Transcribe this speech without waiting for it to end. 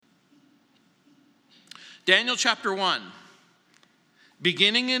Daniel chapter 1,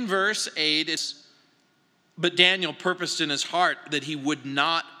 beginning in verse 8, but Daniel purposed in his heart that he would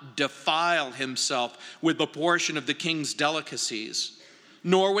not defile himself with a portion of the king's delicacies,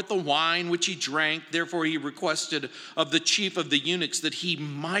 nor with the wine which he drank. Therefore he requested of the chief of the eunuchs that he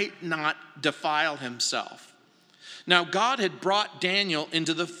might not defile himself. Now God had brought Daniel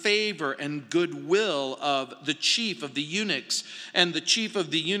into the favor and goodwill of the chief of the eunuchs. And the chief of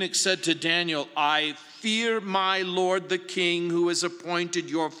the eunuchs said to Daniel, I fear my lord the king, who has appointed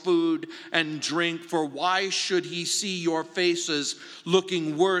your food and drink. For why should he see your faces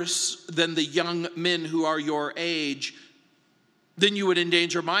looking worse than the young men who are your age? Then you would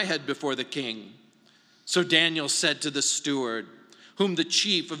endanger my head before the king. So Daniel said to the steward, whom the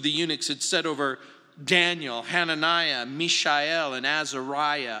chief of the eunuchs had set over Daniel, Hananiah, Mishael, and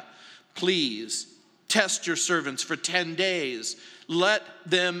Azariah, please test your servants for 10 days. Let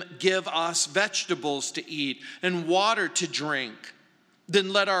them give us vegetables to eat and water to drink.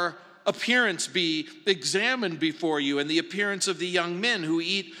 Then let our appearance be examined before you, and the appearance of the young men who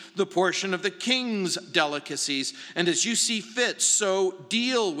eat the portion of the king's delicacies. And as you see fit, so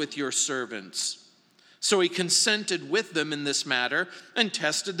deal with your servants. So he consented with them in this matter and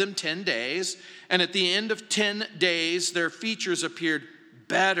tested them 10 days. And at the end of 10 days, their features appeared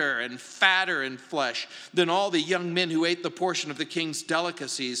better and fatter in flesh than all the young men who ate the portion of the king's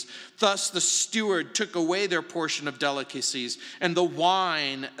delicacies. Thus the steward took away their portion of delicacies and the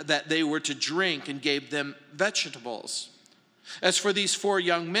wine that they were to drink, and gave them vegetables. As for these 4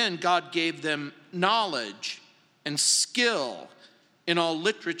 young men, God gave them knowledge and skill in all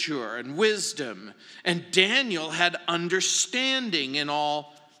literature and wisdom. And Daniel had understanding in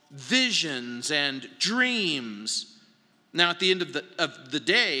all visions and dreams. Now at the end of the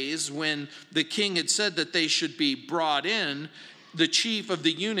days, when the king had said that they should be brought in, the chief of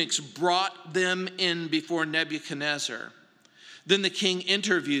the eunuchs brought them in before Nebuchadnezzar. Then the king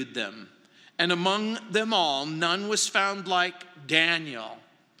interviewed them, and among them all none was found like Daniel,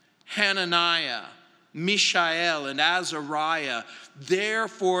 Hananiah, Mishael, and Azariah.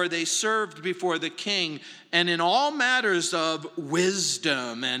 Therefore they served before the king, and in all matters of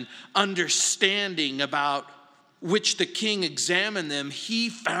wisdom and understanding about which the king examined them, he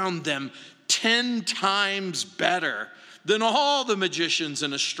found them 10 times better than all the magicians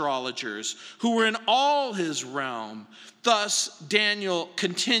and astrologers who were in all his realm. Thus Daniel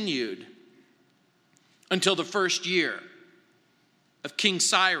continued until the first year of King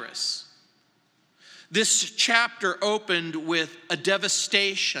Cyrus. This chapter opened with a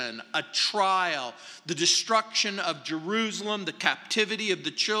devastation, a trial, the destruction of Jerusalem, the captivity of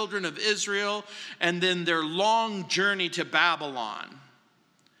the children of Israel, and then their long journey to Babylon.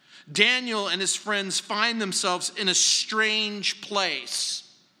 Daniel and his friends find themselves in a strange place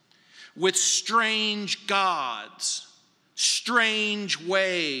with strange gods, strange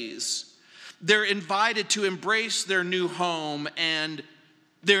ways. They're invited to embrace their new home and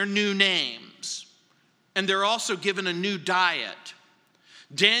their new names. And they're also given a new diet.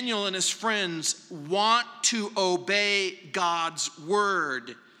 Daniel and his friends want to obey God's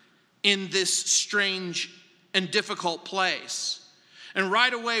word in this strange and difficult place. And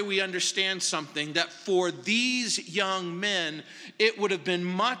right away we understand something, that for these young men, it would have been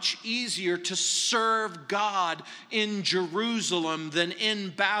much easier to serve God in Jerusalem than in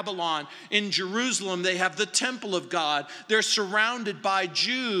Babylon. In Jerusalem, they have the temple of God. They're surrounded by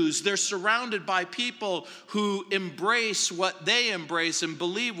Jews. They're surrounded by people who embrace what they embrace and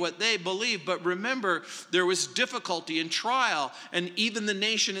believe what they believe. But remember, there was difficulty and trial, and even the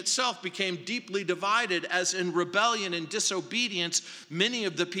nation itself became deeply divided as in rebellion and disobedience, many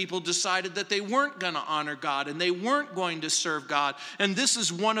of the people decided that they weren't going to honor God and they weren't going to serve God. And this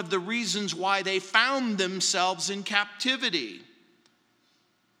is one of the reasons why they found themselves in captivity.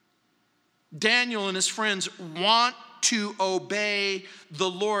 Daniel and his friends want to obey the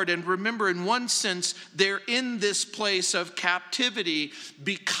Lord. And remember, in one sense, they're in this place of captivity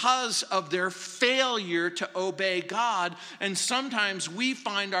because of their failure to obey God. And sometimes we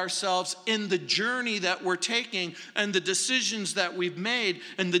find ourselves in the journey that we're taking and the decisions that we've made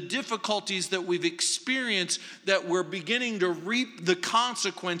and the difficulties that we've experienced, that we're beginning to reap the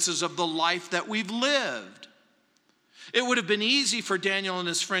consequences of the life that we've lived. It would have been easy for Daniel and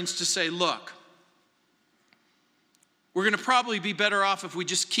his friends to say, look, we're going to probably be better off if we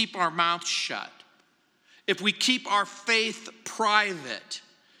just keep our mouths shut, if we keep our faith private,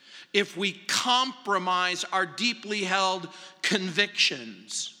 if we compromise our deeply held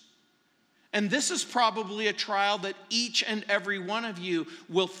convictions, And this is probably a trial that each and every one of you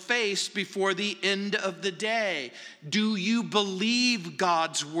will face before the end of the day. Do you believe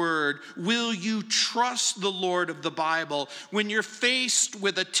God's word? Will you trust the Lord of the Bible? When you're faced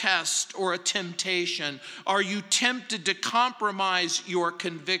with a test or a temptation, are you tempted to compromise your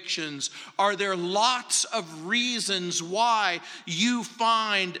convictions? Are there lots of reasons why you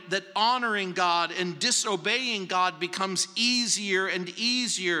find that honoring God and disobeying God becomes easier and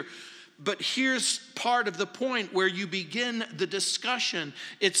easier? But here's part of the point where you begin the discussion.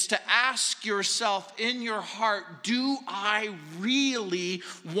 It's to ask yourself in your heart, do I really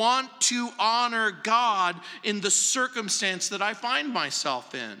want to honor God in the circumstance that I find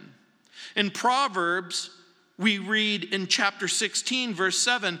myself in? In Proverbs, we read in chapter 16, verse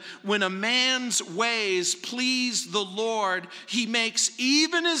 7, when a man's ways please the Lord, he makes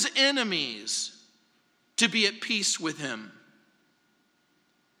even his enemies to be at peace with him.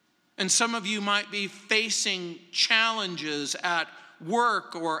 And some of you might be facing challenges at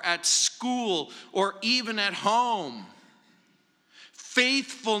work or at school or even at home.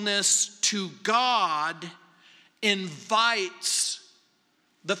 Faithfulness to God invites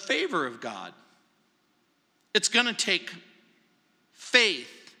the favor of God. It's going to take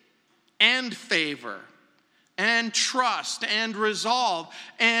faith and favor and trust and resolve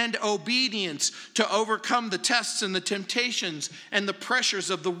and obedience to overcome the tests and the temptations and the pressures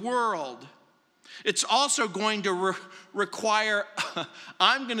of the world. It's also going to require,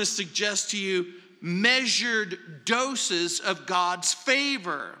 I'm going to suggest to you, measured doses of God's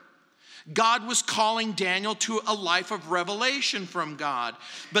favor. God was calling Daniel to a life of revelation from God,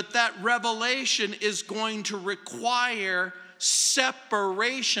 but that revelation is going to require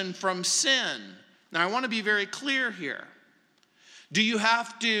separation from sin. Now, I want to be very clear here. Do you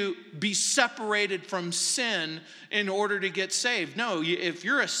have to be separated from sin in order to get saved? No, if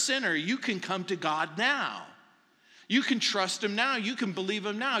you're a sinner, you can come to God now. You can trust him now. You can believe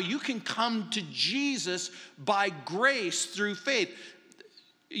him now. You can come to Jesus by grace through faith.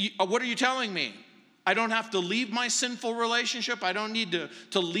 What are you telling me? I don't have to leave my sinful relationship? I don't need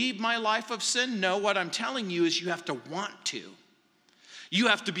to leave my life of sin? No, what I'm telling you is you have to want to. You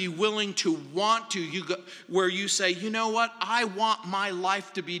have to be willing to want to, where you say, you know what? I want my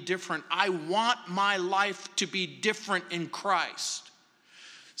life to be different. I want my life to be different in Christ.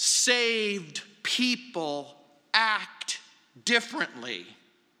 Saved people act differently.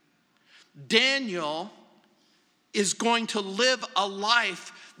 Daniel is going to live a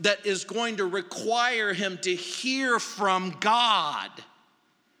life that is going to require him to hear from God.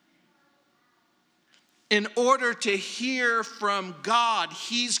 In order to hear from God,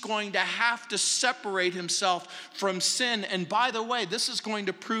 he's going to have to separate himself from sin. And by the way, this is going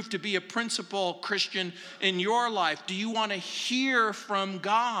to prove to be a principle, Christian, in your life. Do you want to hear from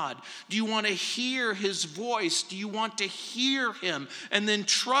God? Do you want to hear his voice? Do you want to hear him and then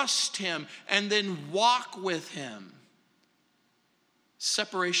trust him and then walk with him?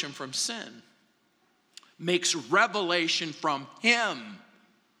 Separation from sin makes revelation from him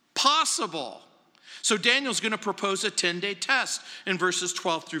possible. So Daniel's going to propose a 10-day test in verses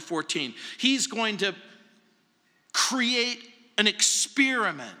 12 through 14. He's going to create an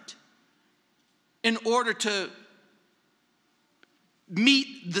experiment in order to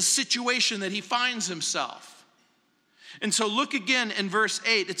meet the situation that he finds himself. And so look again in verse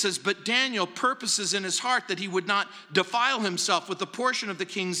 8. It says, but Daniel purposes in his heart that he would not defile himself with the portion of the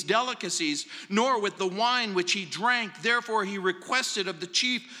king's delicacies, nor with the wine which he drank. Therefore he requested of the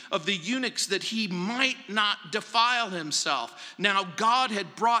chief of the eunuchs that he might not defile himself. Now God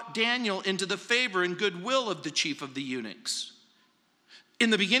had brought Daniel into the favor and goodwill of the chief of the eunuchs. In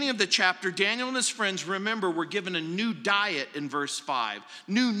the beginning of the chapter, Daniel and his friends, remember, were given a new diet in verse 5,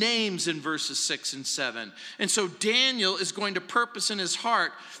 new names in verses 6 and 7. And so Daniel is going to purpose in his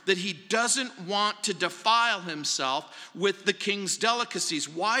heart that he doesn't want to defile himself with the king's delicacies.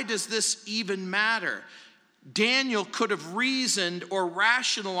 Why does this even matter? Daniel could have reasoned or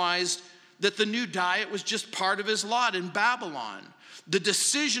rationalized that the new diet was just part of his lot in Babylon. The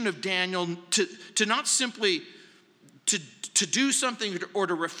decision of Daniel to not simply to do something or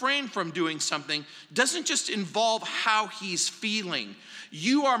to refrain from doing something doesn't just involve how he's feeling.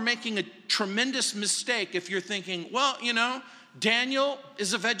 You are making a tremendous mistake if you're thinking, well, you know, Daniel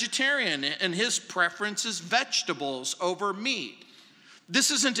is a vegetarian and his preference is vegetables over meat. This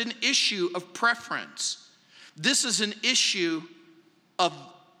isn't an issue of preference. This is an issue of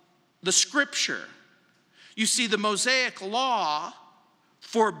the scripture. You see, the Mosaic law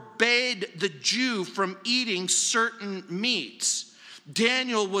forbade the Jew from eating certain meats.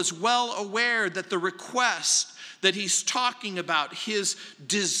 Daniel was well aware that the request that he's talking about his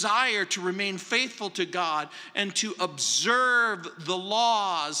desire to remain faithful to God and to observe the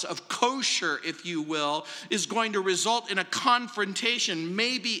laws of kosher, if you will, is going to result in a confrontation,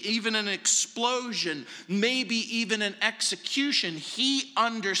 maybe even an explosion, maybe even an execution. He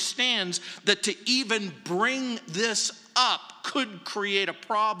understands that to even bring this up could create a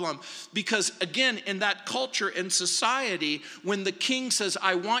problem, because again, in that culture and society, when the king says,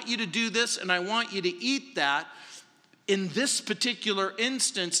 I want you to do this and I want you to eat that, in this particular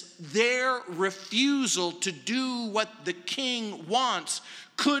instance, their refusal to do what the king wants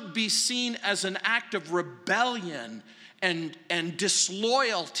could be seen as an act of rebellion and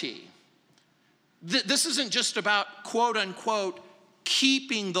disloyalty. This isn't just about, quote unquote,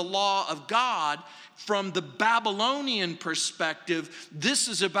 keeping the law of God. From the Babylonian perspective, this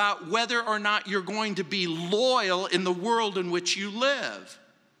is about whether or not you're going to be loyal in the world in which you live.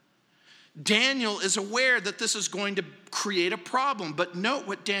 Daniel is aware that this is going to create a problem, but note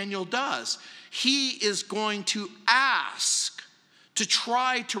what Daniel does. He is going to ask to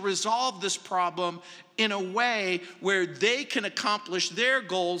try to resolve this problem in a way where they can accomplish their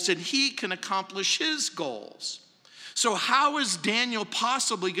goals and he can accomplish his goals. So how is Daniel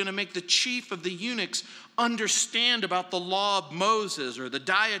possibly going to make the chief of the eunuchs understand about the law of Moses or the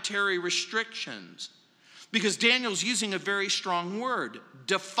dietary restrictions? Because Daniel's using a very strong word,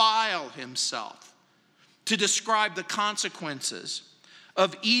 defile himself, to describe the consequences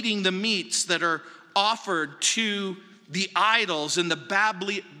of eating the meats that are offered to the idols in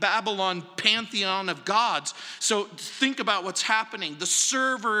the Babylon pantheon of gods. So think about what's happening. The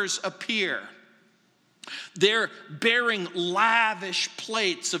servers appear. They're bearing lavish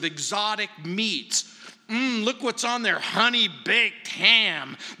plates of exotic meats. Look what's on there. Honey-baked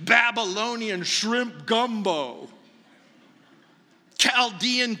ham, Babylonian shrimp gumbo,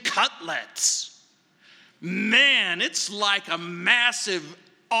 Chaldean cutlets. Man, it's like a massive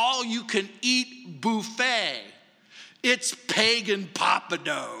all-you-can-eat buffet. It's pagan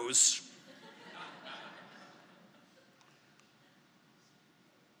papados.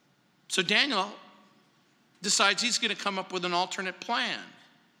 So Daniel decides he's going to come up with an alternate plan.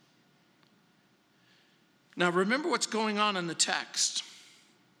 Now remember what's going on in the text.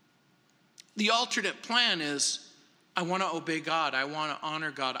 The alternate plan is, I want to obey God. I want to honor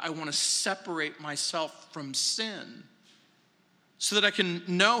God. I want to separate myself from sin so that I can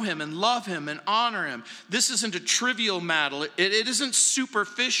know him and love him and honor him. This isn't a trivial matter. It isn't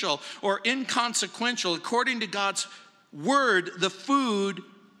superficial or inconsequential. According to God's word, the food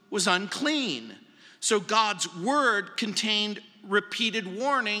was unclean. So God's word contained repeated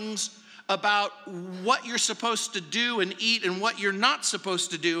warnings about what you're supposed to do and eat and what you're not supposed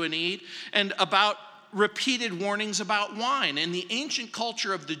to do and eat, and about repeated warnings about wine. In the ancient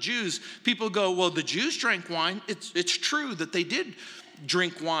culture of the Jews, people go, well, the Jews drank wine. It's true that they did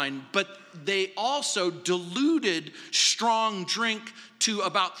drink wine, but they also diluted strong drink to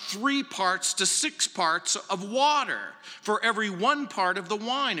about 3 parts to 6 parts of water for every 1 part of the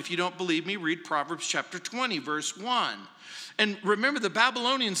wine. If you don't believe me, read Proverbs chapter 20, verse 1. And remember, the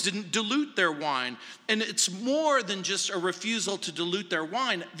Babylonians didn't dilute their wine. And it's more than just a refusal to dilute their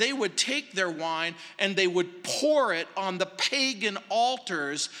wine. They would take their wine and they would pour it on the pagan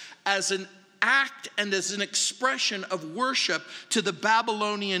altars as an act and as an expression of worship to the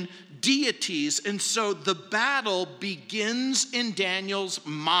Babylonian deities. And so the battle begins in Daniel's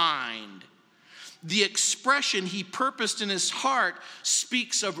mind. The expression he purposed in his heart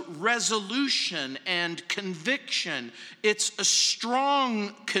speaks of resolution and conviction. It's a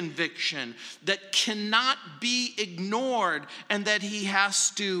strong conviction that cannot be ignored and that he has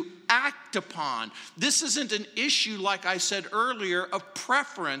to act upon. This isn't an issue, like I said earlier, of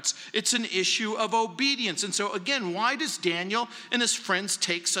preference. It's an issue of obedience. And so again, why does Daniel and his friends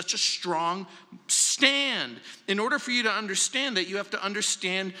take such a strong stand? In order for you to understand that, you have to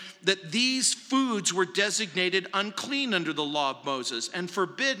understand that these foods were designated unclean under the law of Moses and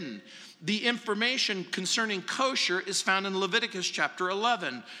forbidden. The information concerning kosher is found in Leviticus chapter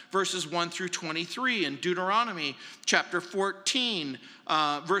 11, verses 1 through 23, and Deuteronomy chapter 14,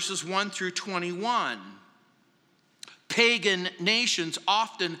 verses 1 through 21. Pagan nations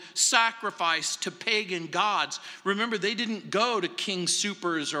often sacrificed to pagan gods. Remember, they didn't go to King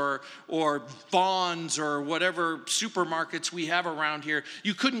Soopers or Vaughn's or whatever supermarkets we have around here.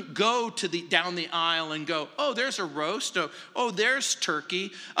 You couldn't go to down the aisle and go, oh, there's a roast. Oh, there's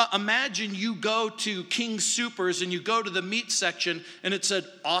turkey. Imagine you go to King Soopers and you go to the meat section and it said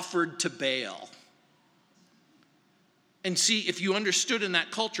offered to Baal. And see, if you understood in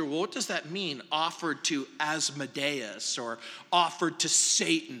that culture, well, what does that mean? Offered to Asmodeus or offered to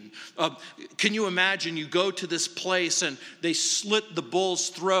Satan. Can you imagine you go to this place and they slit the bull's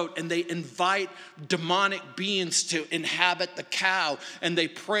throat and they invite demonic beings to inhabit the cow, and they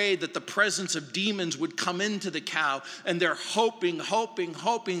pray that the presence of demons would come into the cow, and they're hoping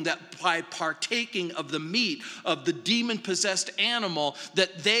that by partaking of the meat of the demon-possessed animal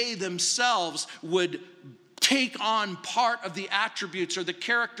that they themselves would take on part of the attributes or the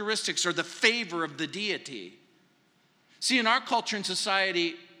characteristics or the favor of the deity. See, in our culture and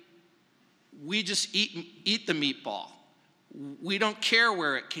society, we just eat the meatball. We don't care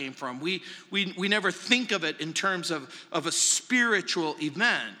where it came from. We never think of it in terms of a spiritual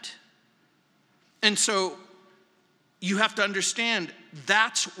event. And so you have to understand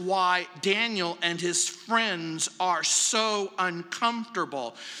that's why Daniel and his friends are so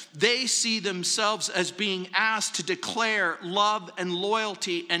uncomfortable. They see themselves as being asked to declare love and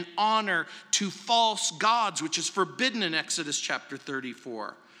loyalty and honor to false gods, which is forbidden in Exodus chapter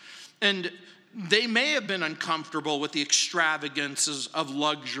 34. And they may have been uncomfortable with the extravagances of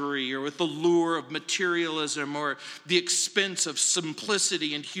luxury or with the lure of materialism or the expense of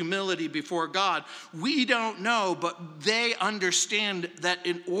simplicity and humility before God. We don't know, but they understand that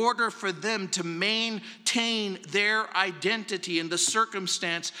in order for them to maintain their identity in the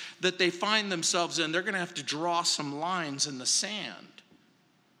circumstance that they find themselves in, they're going to have to draw some lines in the sand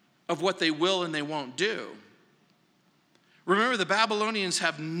of what they will and they won't do. Remember, the Babylonians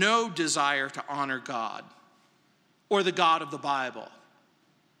have no desire to honor God or the God of the Bible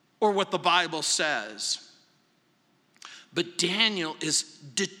or what the Bible says. But Daniel is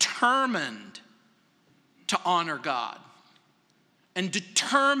determined to honor God and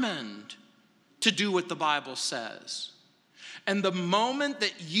determined to do what the Bible says. And the moment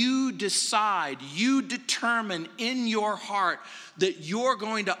that you decide, you determine in your heart that you're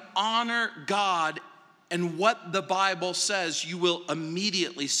going to honor God and what the Bible says, you will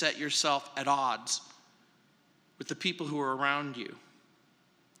immediately set yourself at odds with the people who are around you.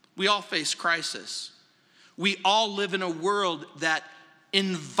 We all face crisis. We all live in a world that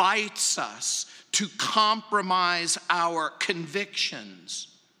invites us to compromise our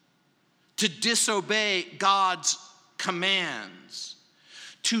convictions, to disobey God's commands,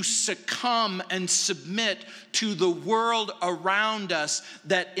 to succumb and submit to the world around us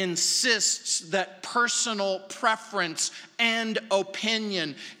that insists that personal preference and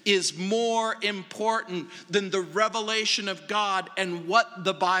opinion is more important than the revelation of God and what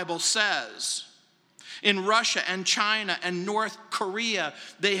the Bible says. In Russia and China and North Korea,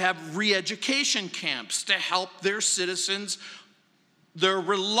 they have re-education camps to help their citizens, their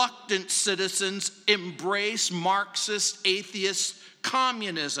reluctant citizens, embrace Marxist, atheist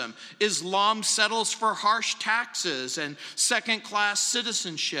communism. Islam settles for harsh taxes and second-class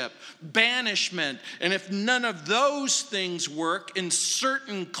citizenship, banishment. And if none of those things work, in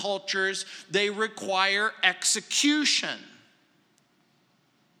certain cultures, they require execution.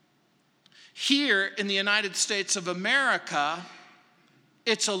 Here in the United States of America,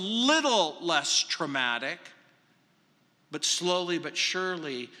 it's a little less traumatic, but slowly but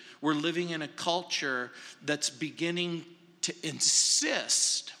surely, we're living in a culture that's beginning to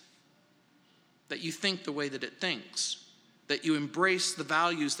insist that you think the way that it thinks, that you embrace the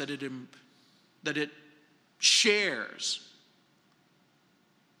values that it shares.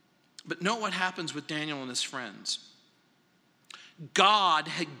 But note what happens with Daniel and his friends. God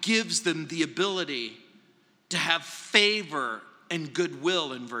gives them the ability to have favor and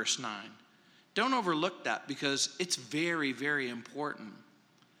goodwill in verse 9. Don't overlook that because it's very, very important.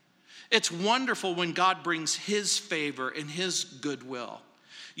 It's wonderful when God brings his favor and his goodwill.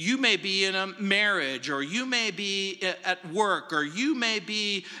 You may be in a marriage, or you may be at work, or you may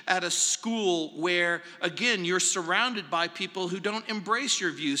be at a school where, again, you're surrounded by people who don't embrace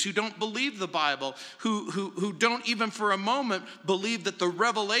your views, who don't believe the Bible, who don't even for a moment believe that the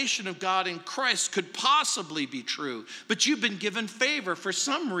revelation of God in Christ could possibly be true. But you've been given favor for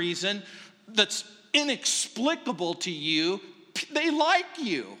some reason that's inexplicable to you. They like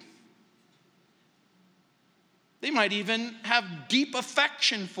you. They might even have deep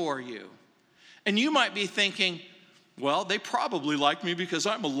affection for you. And you might be thinking, well, they probably like me because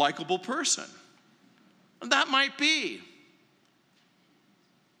I'm a likable person. That might be.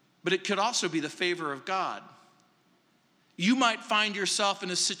 But it could also be the favor of God. You might find yourself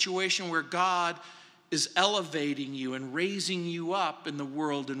in a situation where God is elevating you and raising you up in the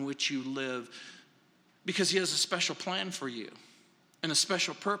world in which you live because he has a special plan for you and a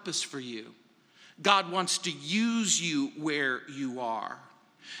special purpose for you. God wants to use you where you are.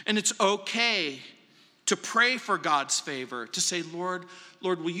 And it's okay to pray for God's favor, to say, Lord,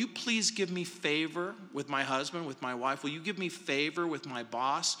 will you please give me favor with my husband, with my wife? Will you give me favor with my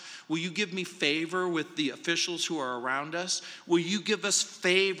boss? Will you give me favor with the officials who are around us? Will you give us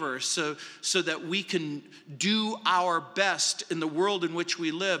favor so that we can do our best in the world in which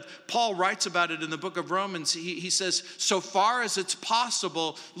we live? Paul writes about it in the book of Romans. He says, so far as it's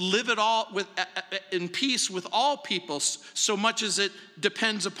possible, live it all in peace with all people, so much as it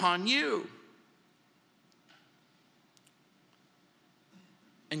depends upon you.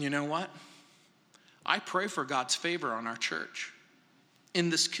 And you know what? I pray for God's favor on our church, in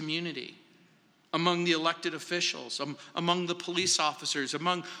this community, among the elected officials, among the police officers,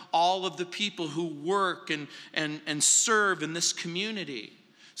 among all of the people who work and serve in this community,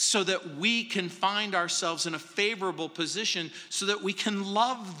 so that we can find ourselves in a favorable position, so that we can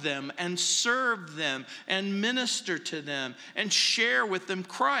love them and serve them and minister to them and share with them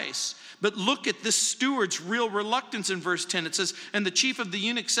Christ. But look at this steward's real reluctance in verse 10. It says, and the chief of the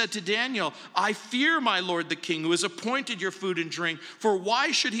eunuchs said to Daniel, I fear my lord the king, who has appointed your food and drink, for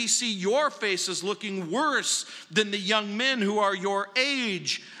why should he see your faces looking worse than the young men who are your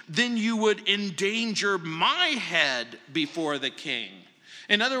age? Then you would endanger my head before the king.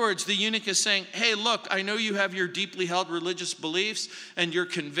 In other words, the eunuch is saying, hey, look, I know you have your deeply held religious beliefs and your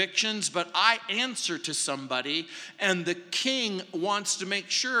convictions, but I answer to somebody, and the king wants to make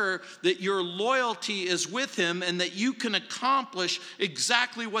sure that your loyalty is with him and that you can accomplish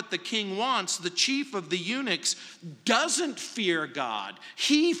exactly what the king wants. The chief of the eunuchs doesn't fear God.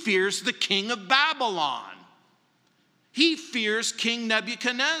 He fears the king of Babylon. He fears King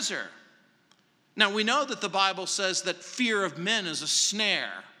Nebuchadnezzar. Now, we know that the Bible says that fear of men is a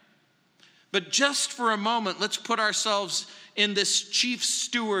snare. But just for a moment, let's put ourselves in this chief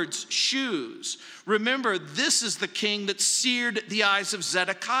steward's shoes. Remember, this is the king that seared the eyes of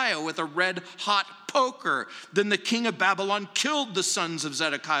Zedekiah with a red-hot poker. Then the king of Babylon killed the sons of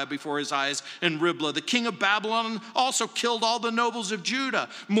Zedekiah before his eyes in Riblah. The king of Babylon also killed all the nobles of Judah.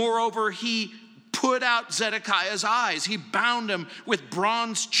 Moreover, he put out Zedekiah's eyes. He bound him with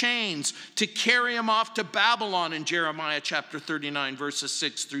bronze chains to carry him off to Babylon in Jeremiah chapter 39, verses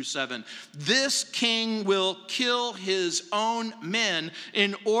 6 through 7. This king will kill his own men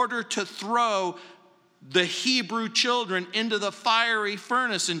in order to throw the Hebrew children into the fiery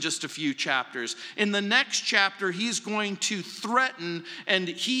furnace in just a few chapters. In the next chapter, he's going to threaten, and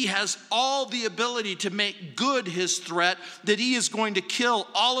he has all the ability to make good his threat, that he is going to kill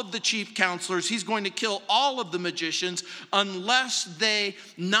all of the chief counselors. He's going to kill all of the magicians unless they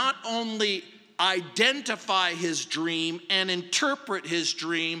not only identify his dream and interpret his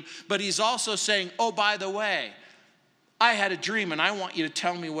dream, but he's also saying, oh, by the way, I had a dream and I want you to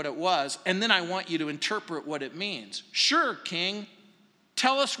tell me what it was, and then I want you to interpret what it means. Sure, king,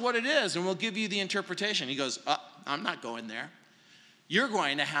 tell us what it is and we'll give you the interpretation. He goes, I'm not going there. You're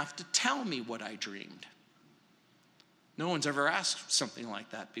going to have to tell me what I dreamed. No one's ever asked something like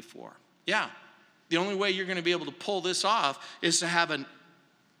that before. Yeah, the only way you're going to be able to pull this off is to have a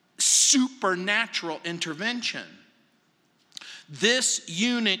supernatural intervention. This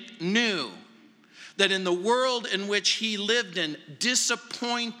eunuch knew that in the world in which he lived in,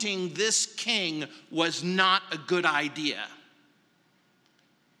 disappointing this king was not a good idea.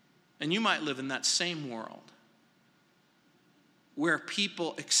 And you might live in that same world where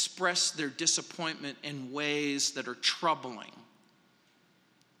people express their disappointment in ways that are troubling.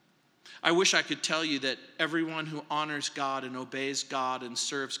 I wish I could tell you that everyone who honors God and obeys God and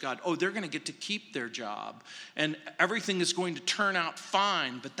serves God, they're going to get to keep their job and everything is going to turn out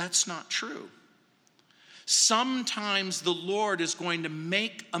fine, but that's not true. Sometimes the Lord is going to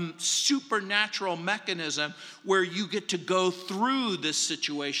make a supernatural mechanism where you get to go through this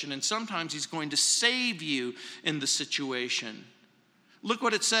situation, and sometimes he's going to save you in the situation. Look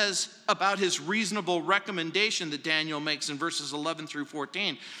what it says about his reasonable recommendation that Daniel makes in verses 11 through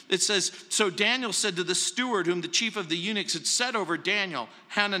 14. It says, so Daniel said to the steward whom the chief of the eunuchs had set over Daniel,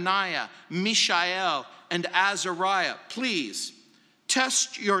 Hananiah, Mishael, and Azariah, please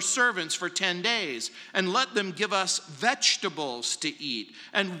test your servants for 10 days and let them give us vegetables to eat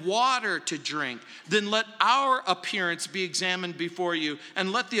and water to drink. Then let our appearance be examined before you,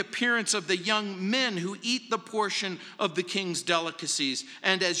 and let the appearance of the young men who eat the portion of the king's delicacies.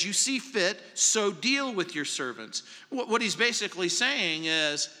 And as you see fit, so deal with your servants. What he's basically saying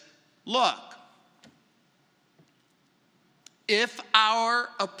is, look, if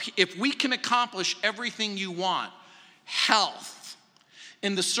we can accomplish everything you want, health,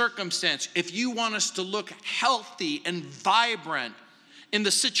 in the circumstance, if you want us to look healthy and vibrant in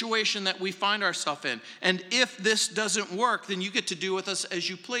the situation that we find ourselves in. And if this doesn't work, then you get to do with us as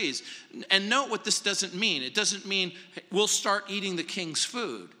you please. And note what this doesn't mean. It doesn't mean we'll start eating the king's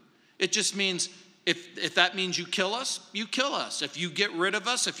food. It just means if that means you kill us, you kill us. If you get rid of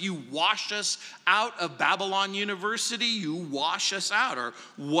us, if you wash us out of Babylon University, you wash us out, or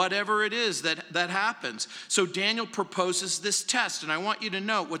whatever it is that happens. So Daniel proposes this test, and I want you to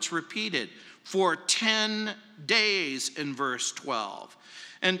note what's repeated. For 10 days in verse 12.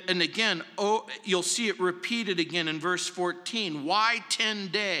 And again, you'll see it repeated again in verse 14. Why 10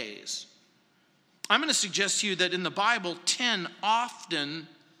 days? I'm going to suggest to you that in the Bible, 10 often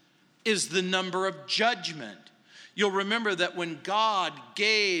is the number of judgment. You'll remember that when God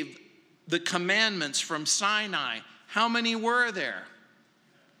gave the commandments from Sinai, how many were there?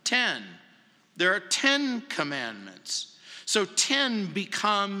 10. There are 10 commandments. So 10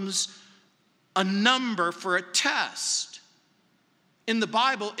 becomes a number for a test. In the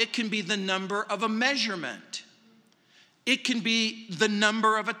Bible, it can be the number of a measurement. It can be the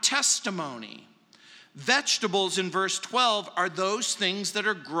number of a testimony. Vegetables in verse 12 are those things that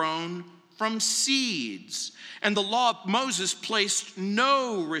are grown from seeds. And the law of Moses placed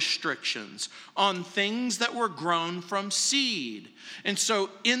no restrictions on things that were grown from seed. And so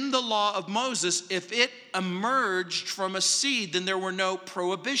in the law of Moses, if it emerged from a seed, then there were no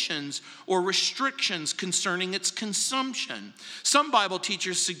prohibitions or restrictions concerning its consumption. Some Bible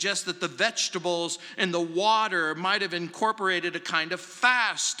teachers suggest that the vegetables and the water might have incorporated a kind of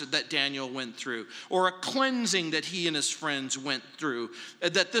fast that Daniel went through, or a cleansing that he and his friends went through,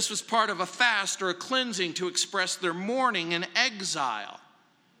 that this was part of a fast or a cleansing to express their mourning and exile.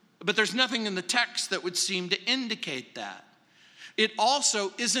 But there's nothing in the text that would seem to indicate that. It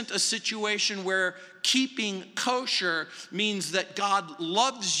also isn't a situation where keeping kosher means that God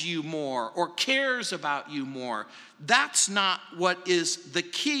loves you more or cares about you more. That's not what is the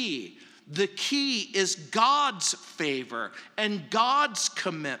key. The key is God's favor and God's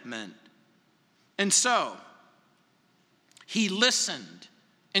commitment. And so, he listened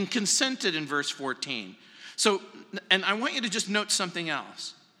and consented in verse 14. So, and I want you to just note something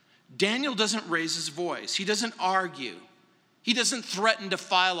else. Daniel doesn't raise his voice. He doesn't argue. He doesn't threaten to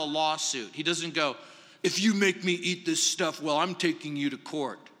file a lawsuit. He doesn't go, if you make me eat this stuff, well, I'm taking you to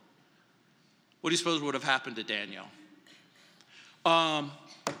court. What do you suppose would have happened to Daniel?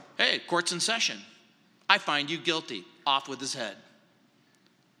 Hey, court's in session. I find you guilty. Off with his head.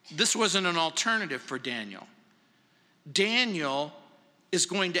 This wasn't an alternative for Daniel. Daniel is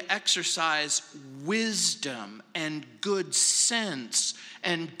going to exercise wisdom and good sense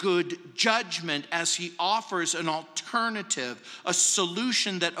and good judgment as he offers an alternative, a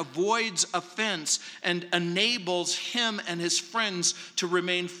solution that avoids offense and enables him and his friends to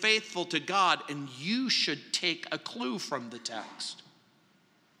remain faithful to God. And you should take a clue from the text.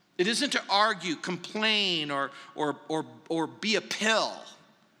 It isn't to argue, complain, or be a pill.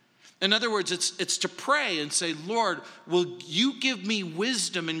 In other words, it's to pray and say, Lord, will you give me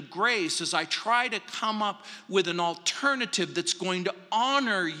wisdom and grace as I try to come up with an alternative that's going to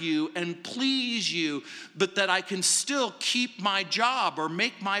honor you and please you, but that I can still keep my job or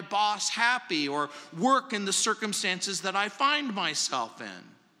make my boss happy or work in the circumstances that I find myself in.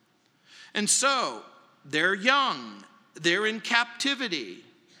 And so, they're young. They're in captivity.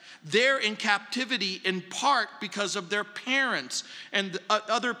 They're in captivity in part because of their parents and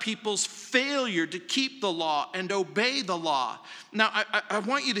other people's failure to keep the law and obey the law. Now, I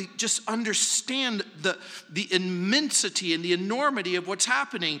want you to just understand the immensity and the enormity of what's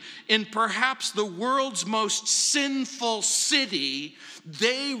happening. In perhaps the world's most sinful city,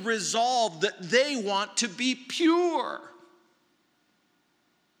 they resolve that they want to be pure.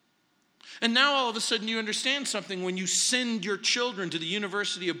 And now all of a sudden you understand something when you send your children to the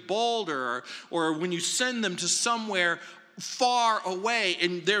University of Boulder or when you send them to somewhere far away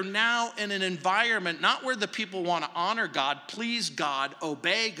and they're now in an environment not where the people want to honor God, please God,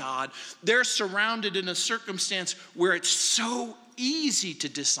 obey God. They're surrounded in a circumstance where it's so easy to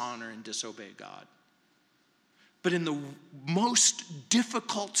dishonor and disobey God. But in the most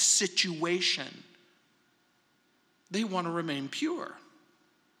difficult situation, they want to remain pure.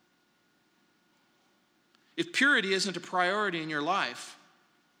 If purity isn't a priority in your life,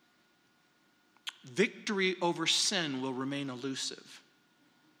 victory over sin will remain elusive.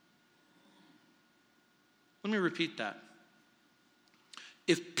 Let me repeat that.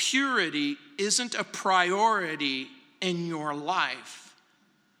 If purity isn't a priority in your life,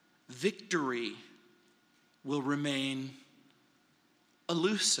 victory will remain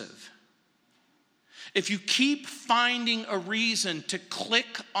elusive. if you keep finding a reason to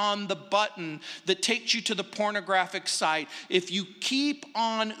click on the button that takes you to the pornographic site, if you keep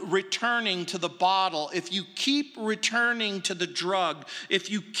on returning to the bottle, if you keep returning to the drug, if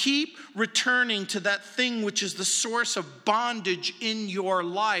you keep returning to that thing which is the source of bondage in your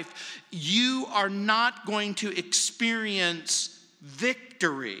life, you are not going to experience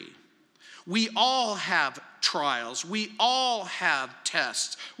victory. We all have trials. We all have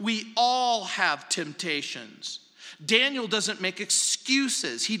tests. We all have temptations. Daniel doesn't make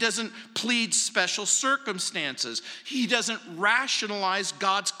excuses. He doesn't plead special circumstances. He doesn't rationalize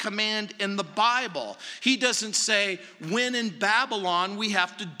God's command in the Bible. He doesn't say, when in Babylon, we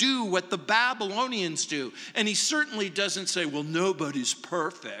have to do what the Babylonians do. And he certainly doesn't say, well, nobody's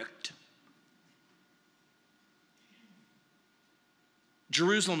perfect.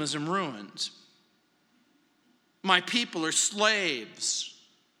 Jerusalem is in ruins. My people are slaves.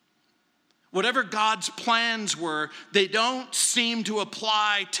 Whatever God's plans were, they don't seem to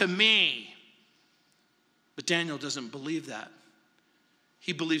apply to me. But Daniel doesn't believe that.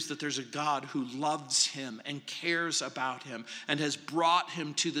 He believes that there's a God who loves him and cares about him and has brought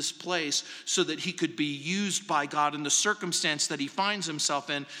him to this place so that he could be used by God in the circumstance that he finds himself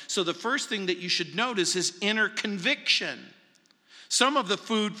in. So the first thing that you should notice is inner conviction. Some of the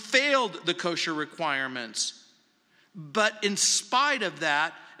food failed the kosher requirements. But in spite of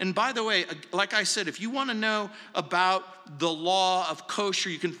that, and by the way, like I said, if you want to know about the law of kosher,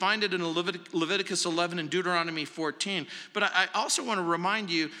 you can find it in Leviticus 11 and Deuteronomy 14. But I also want to remind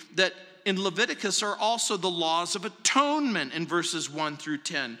you that in Leviticus are also the laws of atonement in verses 1 through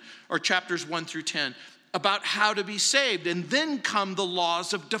 10, or chapters 1 through 10, about how to be saved. And then come the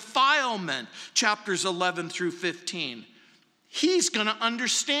laws of defilement, chapters 11 through 15. He's going to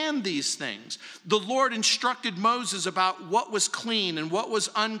understand these things. The Lord instructed Moses about what was clean and what was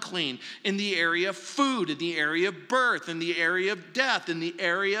unclean in the area of food, in the area of birth, in the area of death, in the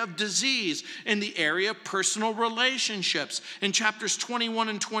area of disease, in the area of personal relationships. In chapters 21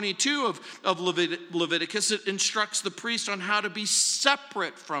 and 22 of Leviticus, it instructs the priest on how to be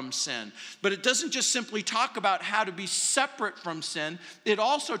separate from sin. But it doesn't just simply talk about how to be separate from sin. It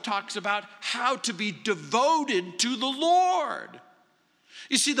also talks about how to be devoted to the Lord.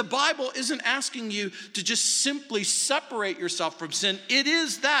 You see, the Bible isn't asking you to just simply separate yourself from sin. It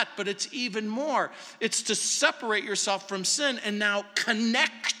is that, but it's even more. It's to separate yourself from sin and now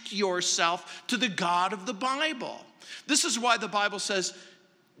connect yourself to the God of the Bible. This is why the Bible says,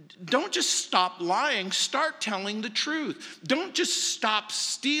 don't just stop lying, start telling the truth. Don't just stop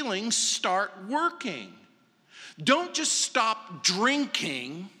stealing, start working. Don't just stop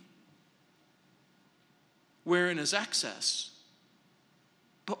drinking wherein is excess,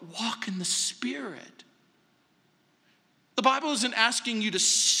 but walk in the Spirit. The Bible isn't asking you to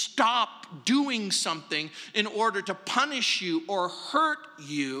stop doing something in order to punish you or hurt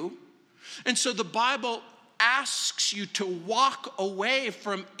you. And so the Bible asks you to walk away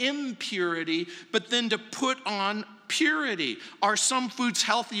from impurity, but then to put on purity. Are some foods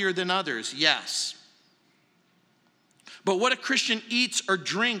healthier than others? Yes. But what a Christian eats or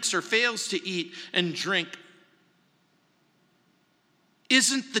drinks or fails to eat and drink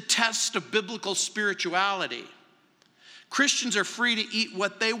isn't the test of biblical spirituality. Christians are free to eat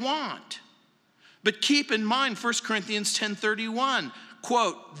what they want. But keep in mind 1 Corinthians 10:31,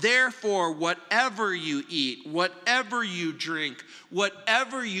 quote, therefore, whatever you eat, whatever you drink,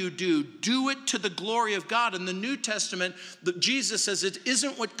 whatever you do, do it to the glory of God. In the New Testament, Jesus says it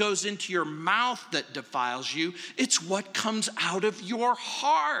isn't what goes into your mouth that defiles you, it's what comes out of your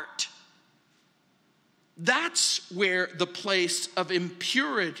heart. That's where the place of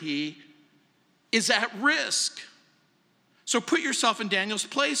impurity is at risk. So put yourself in Daniel's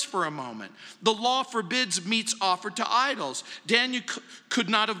place for a moment. The law forbids meats offered to idols. Daniel could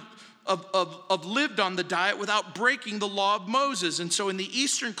not have lived on the diet without breaking the law of Moses. And so in the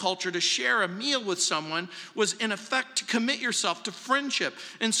Eastern culture, to share a meal with someone was in effect to commit yourself to friendship.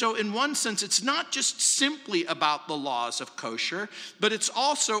 And so in one sense, it's not just simply about the laws of kosher, but it's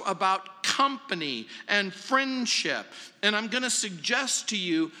also about company and friendship. And I'm going to suggest to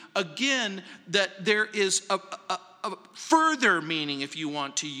you again that there is a further meaning, if you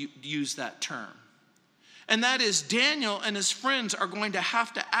want to use that term. And that is, Daniel and his friends are going to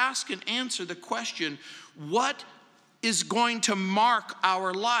have to ask and answer the question, what is going to mark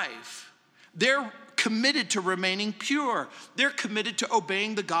our life? They're committed to remaining pure. They're committed to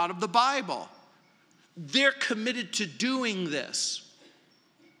obeying the God of the Bible. They're committed to doing this,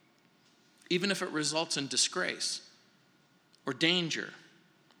 even if it results in disgrace or danger.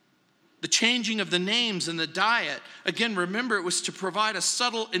 The changing of the names and the diet. Again, remember, it was to provide a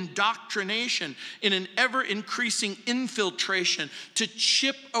subtle indoctrination in an ever-increasing infiltration to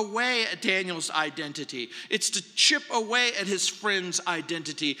chip away at Daniel's identity. It's to chip away at his friend's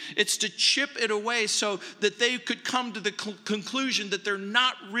identity. It's to chip it away so that they could come to the conclusion that they're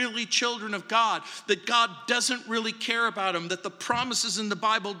not really children of God, that God doesn't really care about them, that the promises in the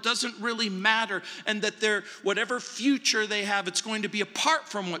Bible doesn't really matter, and that whatever future they have, it's going to be apart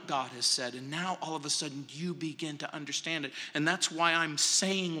from what God has said. And now all of a sudden you begin to understand it. And that's why I'm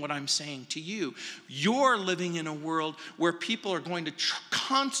saying what I'm saying to you. You're living in a world where people are going to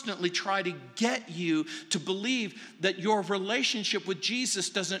constantly try to get you to believe that your relationship with Jesus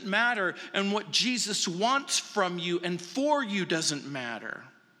doesn't matter, and what Jesus wants from you and for you doesn't matter.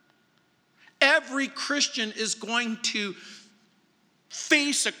 Every Christian is going to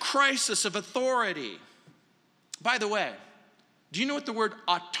face a crisis of authority. By the way, do you know what the word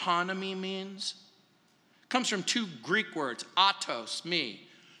autonomy means? It comes from two Greek words, autos, me,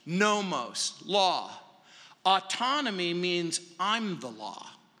 nomos, law. Autonomy means I'm the law,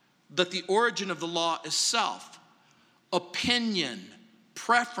 that the origin of the law is self, opinion,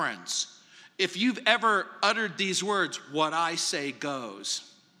 preference. If you've ever uttered these words, what I say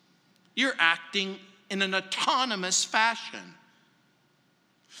goes, you're acting in an autonomous fashion.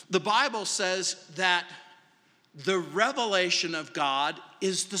 The Bible says that the revelation of God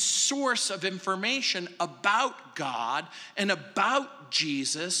is the source of information about God and about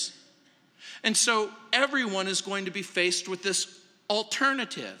Jesus. And so everyone is going to be faced with this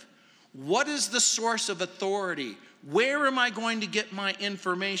alternative. What is the source of authority? Where am I going to get my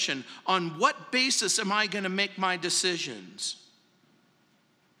information? On what basis am I going to make my decisions?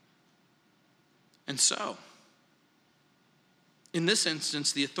 And so, in this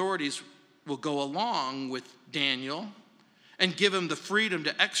instance, the authorities will go along with Daniel and give him the freedom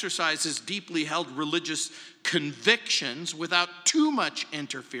to exercise his deeply held religious convictions without too much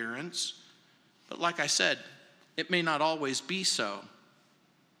interference. But like I said, it may not always be so.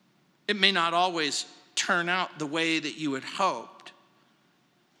 It may not always turn out the way that you had hoped.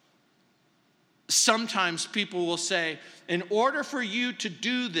 Sometimes people will say, in order for you to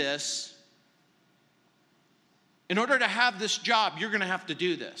do this, in order to have this job, you're going to have to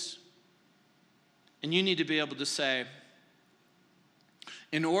do this. And you need to be able to say,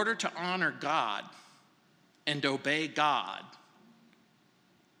 in order to honor God and obey God,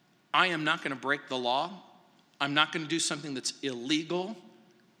 I am not going to break the law. I'm not going to do something that's illegal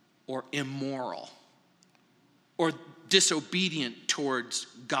or immoral or disobedient towards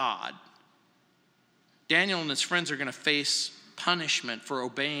God. Daniel and his friends are going to face punishment for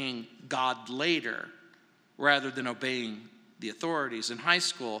obeying God later rather than obeying the authorities. In high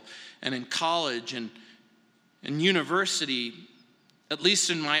school and in college and university, at least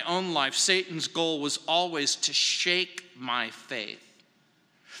in my own life, Satan's goal was always to shake my faith.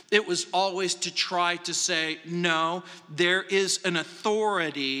 It was always to try to say, no, there is an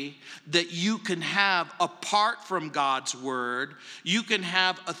authority that you can have apart from God's word. You can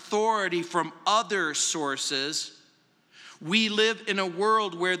have authority from other sources. We live in a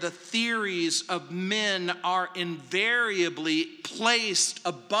world where the theories of men are invariably placed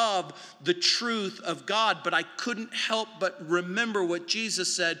above the truth of God. But I couldn't help but remember what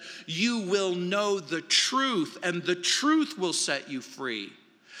Jesus said, you will know the truth, and the truth will set you free.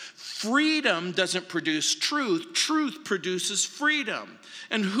 Freedom doesn't produce truth. Truth produces freedom.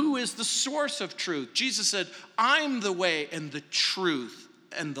 And who is the source of truth? Jesus said, I'm the way and the truth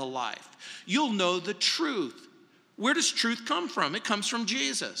and the life. You'll know the truth. Where does truth come from? It comes from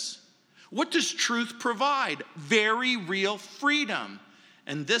Jesus. What does truth provide? Very real freedom.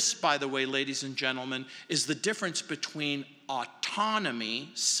 And this, by the way, ladies and gentlemen, is the difference between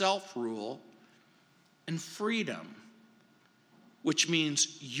autonomy, self-rule, and freedom, which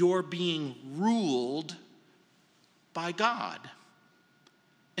means you're being ruled by God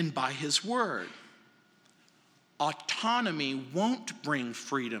and by his word. Autonomy won't bring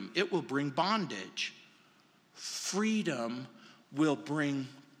freedom. It will bring bondage. Freedom will bring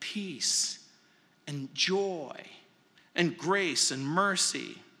peace and joy and grace and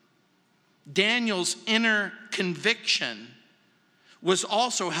mercy. Daniel's inner conviction was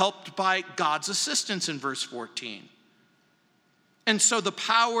also helped by God's assistance in verse 14. And so the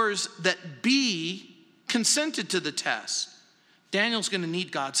powers that be consented to the test. Daniel's going to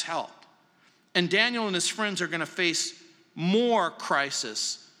need God's help. And Daniel and his friends are going to face more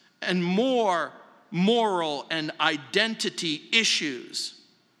crisis and more moral and identity issues.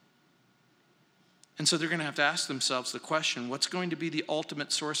 And so they're going to have to ask themselves the question, what's going to be the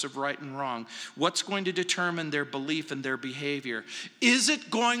ultimate source of right and wrong? What's going to determine their belief and their behavior? Is it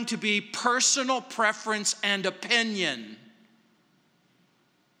going to be personal preference and opinion?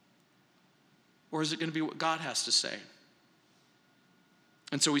 Or is it going to be what God has to say?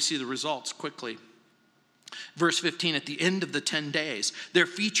 And so we see the results quickly. Verse 15, at the end of the 10 days, their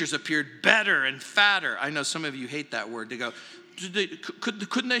features appeared better and fatter. I know some of you hate that word. They go,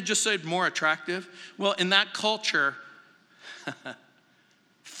 couldn't they just say more attractive? Well, in that culture,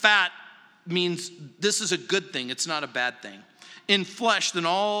 fat means this is a good thing. It's not a bad thing. In flesh than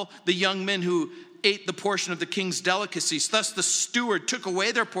all the young men who ate the portion of the king's delicacies. Thus the steward took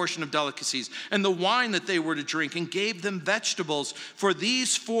away their portion of delicacies and the wine that they were to drink and gave them vegetables. For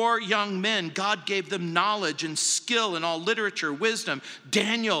these 4 young men, God gave them knowledge and skill in all literature, wisdom.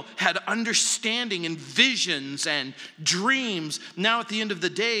 Daniel had understanding and visions and dreams. Now at the end of the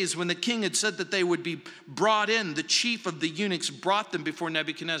days, when the king had said that they would be brought in, the chief of the eunuchs brought them before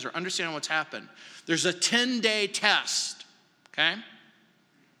Nebuchadnezzar. Understand what's happened. There's a 10-day test, okay?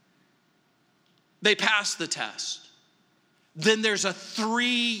 They pass the test. Then there's a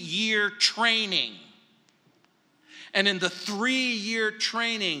 3-year training. And in the 3-year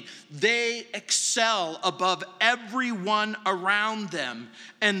training, they excel above everyone around them.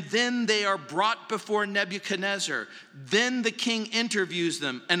 And then they are brought before Nebuchadnezzar. Then the king interviews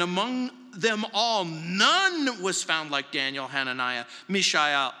them. And among them all, none was found like Daniel, Hananiah,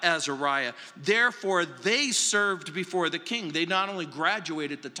 Mishael, Azariah. Therefore, they served before the king. They not only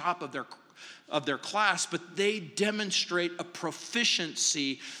graduated at the top of their class, but they demonstrate a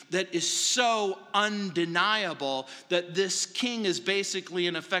proficiency that is so undeniable that this king is basically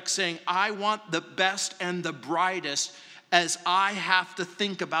in effect saying, I want the best and the brightest as I have to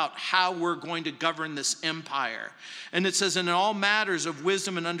think about how we're going to govern this empire. And it says, in all matters of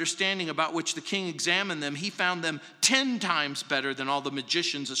wisdom and understanding about which the king examined them, he found them 10 times better than all the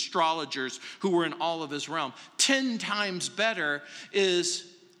magicians, astrologers who were in all of his realm. 10 times better is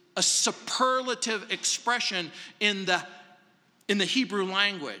a superlative expression in the Hebrew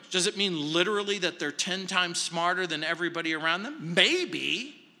language. Does it mean literally that they're 10 times smarter than everybody around them?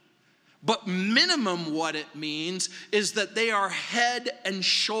 Maybe. But minimum what it means is that they are head and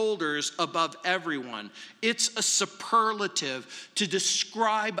shoulders above everyone. It's a superlative to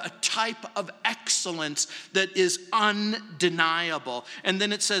describe a type of excellence that is undeniable. And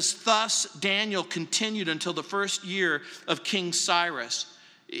then it says, thus Daniel continued until the 1st year of King Cyrus.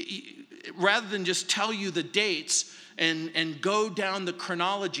 Rather than just tell you the dates and go down the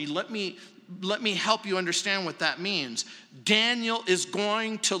chronology, let me help you understand what that means. Daniel is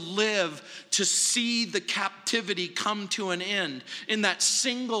going to live to see the captivity come to an end. In that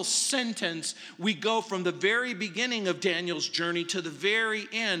single sentence, we go from the very beginning of Daniel's journey to the very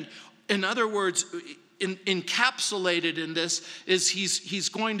end. In other words, encapsulated in this is he's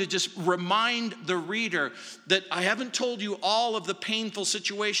going to just remind the reader that I haven't told you all of the painful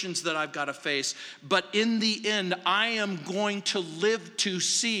situations that I've got to face, but in the end, I am going to live to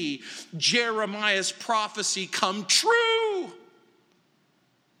see Jeremiah's prophecy come true.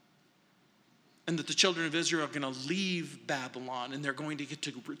 And that the children of Israel are going to leave Babylon and they're going to get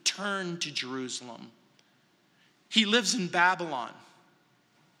to return to Jerusalem. He lives in Babylon,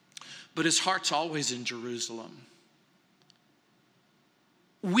 but his heart's always in Jerusalem.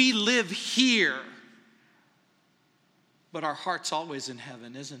 We live here, but our heart's always in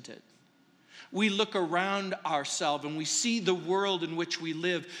heaven, isn't it? We look around ourselves and we see the world in which we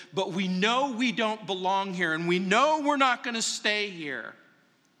live, but we know we don't belong here and we know we're not going to stay here.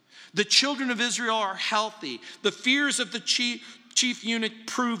 The children of Israel are healthy. The fears of the chief eunuch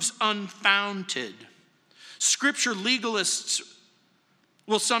proves unfounded. Scripture legalists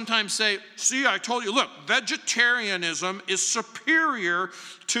will sometimes say, see, I told you, look, vegetarianism is superior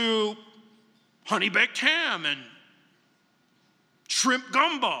to honey baked ham and shrimp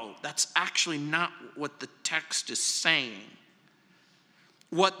gumbo. That's actually not what the text is saying.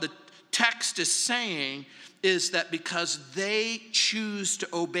 What the text is saying is that because they choose to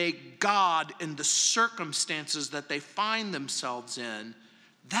obey God in the circumstances that they find themselves in,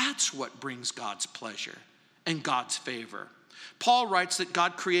 that's what brings God's pleasure and God's favor. Paul writes that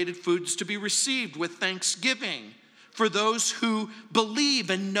God created foods to be received with thanksgiving for those who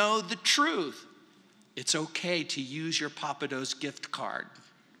believe and know the truth. It's okay to use your Papados gift card.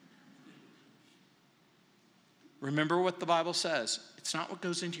 Remember what the Bible says. It's not what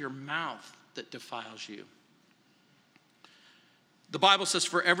goes into your mouth that defiles you. The Bible says,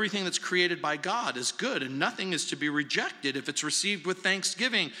 for everything that's created by God is good, and nothing is to be rejected if it's received with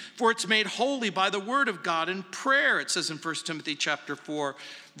thanksgiving, for it's made holy by the word of God and prayer, it says in 1 Timothy chapter 4,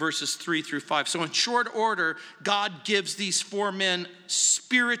 verses 3 through 5. So in short order, God gives these four men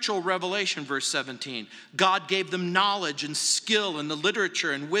spiritual revelation, verse 17. God gave them knowledge and skill in the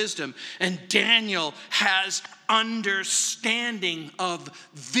literature and wisdom, and Daniel has understanding of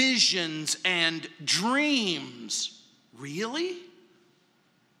visions and dreams. Really?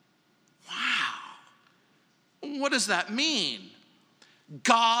 Wow. What does that mean?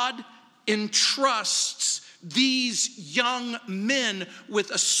 God entrusts these young men with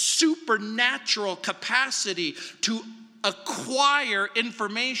a supernatural capacity to acquire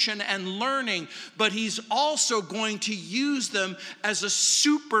information and learning, but he's also going to use them as a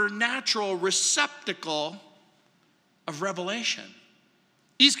supernatural receptacle of revelation.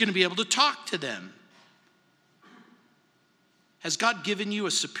 He's going to be able to talk to them. Has God given you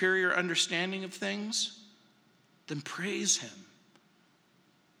a superior understanding of things? Then praise him.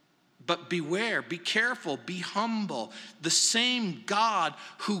 But beware, be careful, be humble. The same God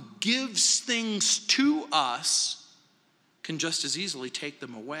who gives things to us can just as easily take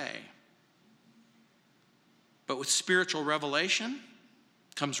them away. But with spiritual revelation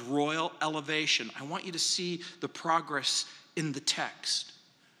comes royal elevation. I want you to see the progress in the text.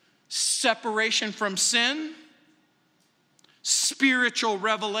 Separation from sin, spiritual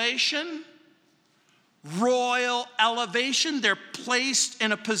revelation, royal elevation. They're placed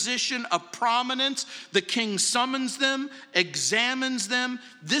in a position of prominence. The king summons them, examines them.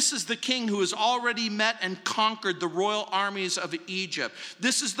 This is the king who has already met and conquered the royal armies of Egypt.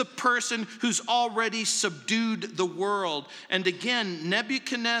 This is the person who's already subdued the world. And again,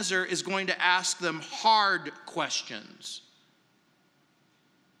 Nebuchadnezzar is going to ask them hard questions.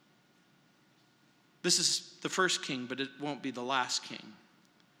 This is the first king, but it won't be the last king.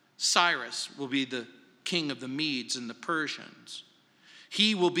 Cyrus will be the king of the Medes and the Persians.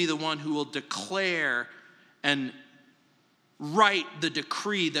 He will be the one who will declare and write the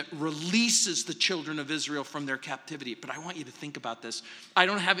decree that releases the children of Israel from their captivity. But I want you to think about this. I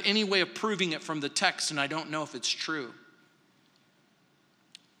don't have any way of proving it from the text, and I don't know if it's true.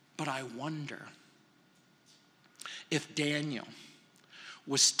 But I wonder if Daniel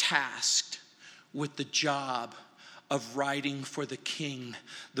was tasked with the job of writing for the king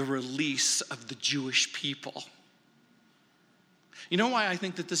the release of the Jewish people. You know why I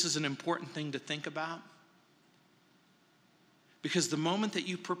think that this is an important thing to think about? Because the moment that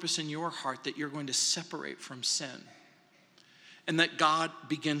you purpose in your heart that you're going to separate from sin, and that God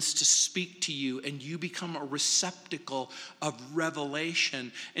begins to speak to you and you become a receptacle of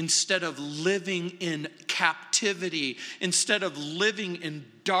revelation, instead of living in captivity, instead of living in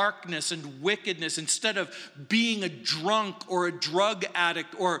darkness and wickedness, instead of being a drunk or a drug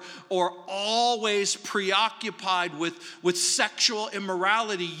addict or always preoccupied with sexual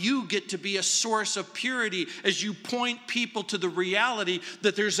immorality, you get to be a source of purity as you point people to the reality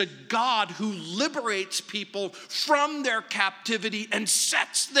that there's a God who liberates people from their captivity and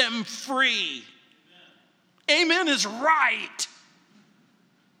sets them free. Amen is right.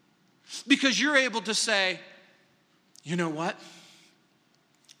 Because you're able to say, you know what?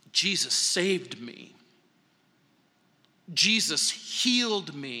 Jesus saved me. Jesus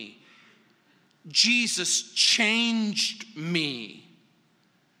healed me. Jesus changed me.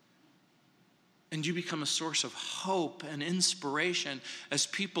 And you become a source of hope and inspiration as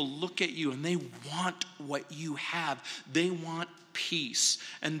people look at you and they want what you have. They want peace,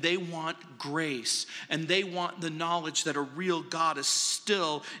 and they want grace, and they want the knowledge that a real God is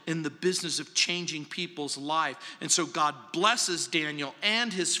still in the business of changing people's life. And so God blesses Daniel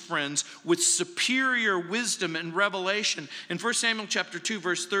and his friends with superior wisdom and revelation. In 1 Samuel chapter 2,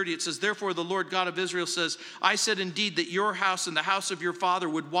 verse 30, it says, "Therefore the Lord God of Israel says, I said indeed that your house and the house of your father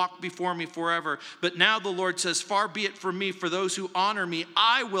would walk before me forever. But now the Lord says, far be it from me, for those who honor me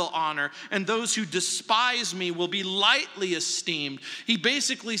I will honor, and those who despise me will be lightly esteemed." He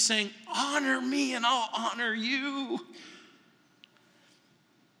basically saying, honor me and I'll honor you.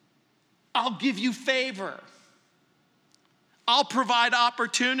 I'll give you favor. I'll provide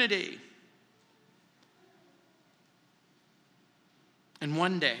opportunity. And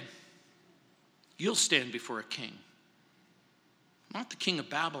one day, you'll stand before a king. Not the king of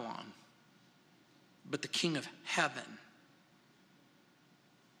Babylon, but the king of heaven.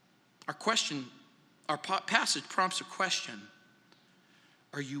 Our passage prompts a question.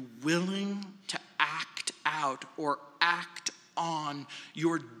 Are you willing to act out or act on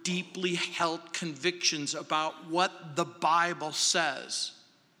your deeply held convictions about what the Bible says,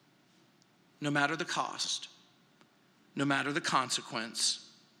 no matter the cost, no matter the consequence.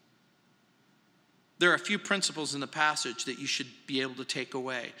 There are a few principles in the passage that you should be able to take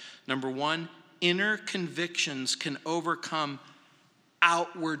away. Number one, inner convictions can overcome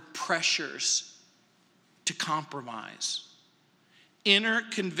outward pressures to compromise. Inner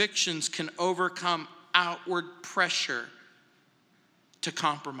convictions can overcome outward pressure to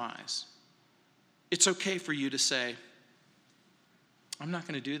compromise. It's okay for you to say, I'm not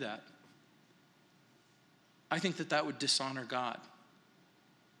going to do that. I think that would dishonor God.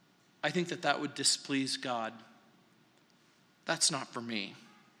 I think that would displease God. That's not for me.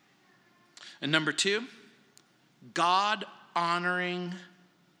 And number two, God-honoring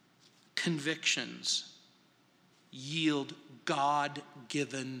convictions yield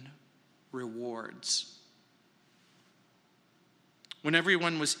God-given rewards. When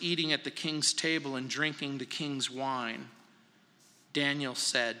everyone was eating at the king's table and drinking the king's wine, Daniel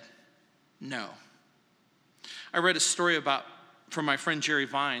said, no. I read a story from my friend Jerry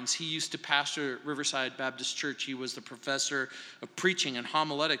Vines. He used to pastor Riverside Baptist Church. He was the professor of preaching and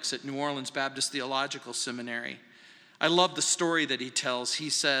homiletics at New Orleans Baptist Theological Seminary. I love the story that he tells. He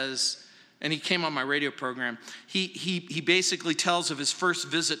says, and he came on my radio program, he basically tells of his first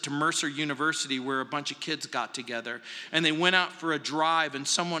visit to Mercer University, where a bunch of kids got together. And they went out for a drive, and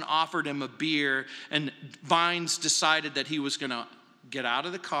someone offered him a beer, and Vines decided that he was going to get out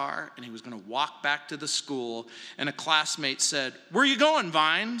of the car and he was going to walk back to the school. And a classmate said, where are you going,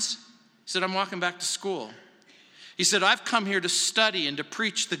 Vines? He said, I'm walking back to school. He said, I've come here to study and to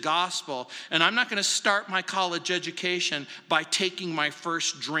preach the gospel, and I'm not going to start my college education by taking my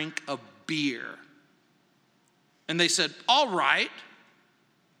first drink of beer. And they said, all right,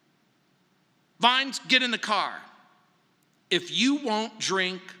 Vines, get in the car. If you won't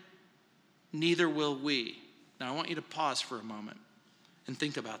drink, neither will we. Now I want you to pause for a moment and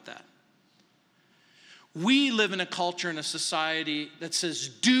think about that. We live in a culture and a society that says,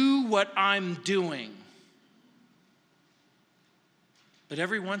 do what I'm doing. But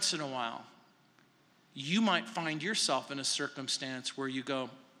every once in a while, you might find yourself in a circumstance where you go,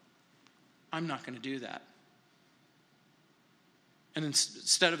 I'm not going to do that. And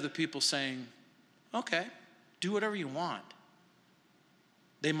instead of the people saying, okay, do whatever you want,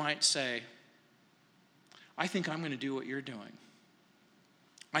 they might say, I think I'm going to do what you're doing.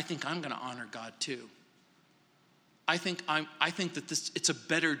 I think I'm going to honor God too. I think that it's a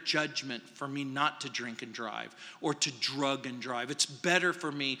better judgment for me not to drink and drive or to drug and drive. It's better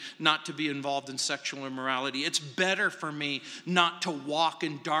for me not to be involved in sexual immorality. It's better for me not to walk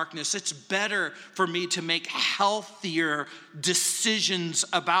in darkness. It's better for me to make healthier decisions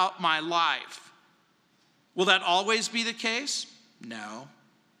about my life. Will that always be the case? No.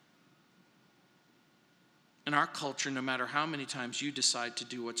 In our culture, no matter how many times you decide to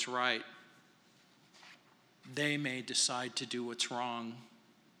do what's right, they may decide to do what's wrong.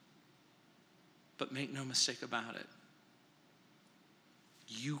 But make no mistake about it,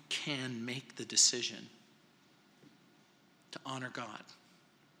 you can make the decision to honor God.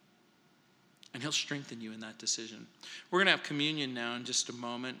 And he'll strengthen you in that decision. We're going to have communion now in just a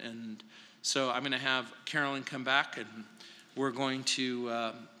moment. And so I'm going to have Carolyn come back, and we're going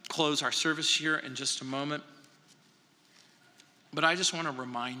to close our service here in just a moment. But I just want to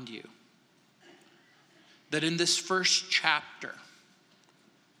remind you that in this first chapter,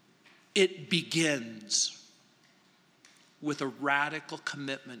 it begins with a radical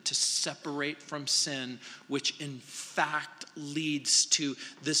commitment to separate from sin, which in fact leads to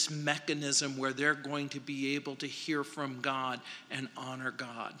this mechanism where they're going to be able to hear from God and honor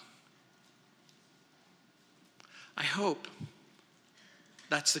God. I hope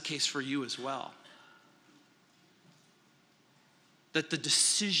that's the case for you as well. That the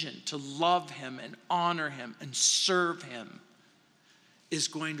decision to love him and honor him and serve him is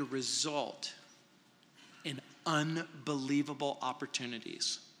going to result in unbelievable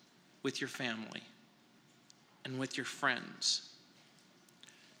opportunities with your family and with your friends,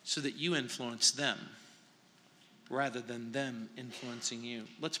 so that you influence them rather than them influencing you.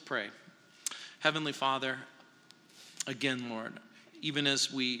 Let's pray. Heavenly Father, again, Lord, even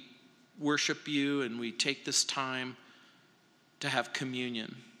as we worship you and we take this time to have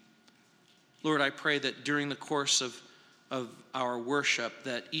communion, Lord, I pray that during the course of our worship,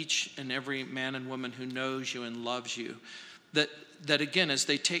 that each and every man and woman who knows you and loves you, that again, as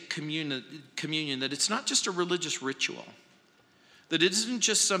they take communion, that it's not just a religious ritual, that it isn't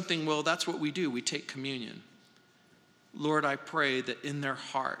just something, well, that's what we do, we take communion. Lord, I pray that in their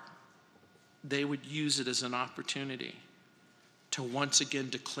heart, they would use it as an opportunity to once again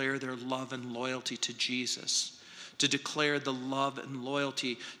declare their love and loyalty to Jesus, to declare the love and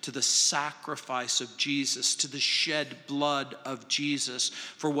loyalty to the sacrifice of Jesus, to the shed blood of Jesus,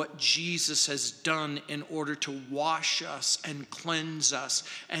 for what Jesus has done in order to wash us and cleanse us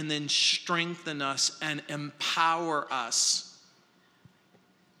and then strengthen us and empower us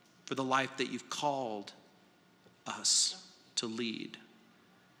for the life that you've called us to lead.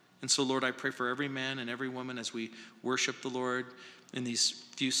 And so, Lord, I pray for every man and every woman as we worship the Lord in these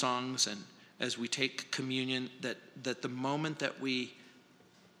few songs and as we take communion, that the moment that we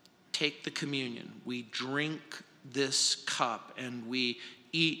take the communion, we drink this cup and we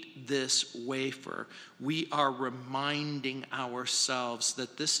eat this wafer, we are reminding ourselves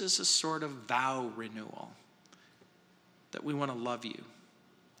that this is a sort of vow renewal, that we want to love you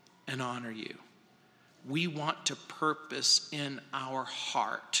and honor you. We want to purpose in our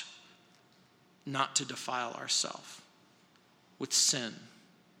heart not to defile ourselves with sin,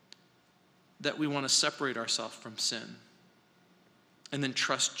 that we want to separate ourselves from sin and then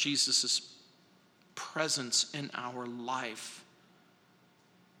trust Jesus' presence in our life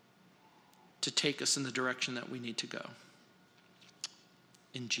to take us in the direction that we need to go.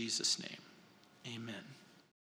 In Jesus' name, amen.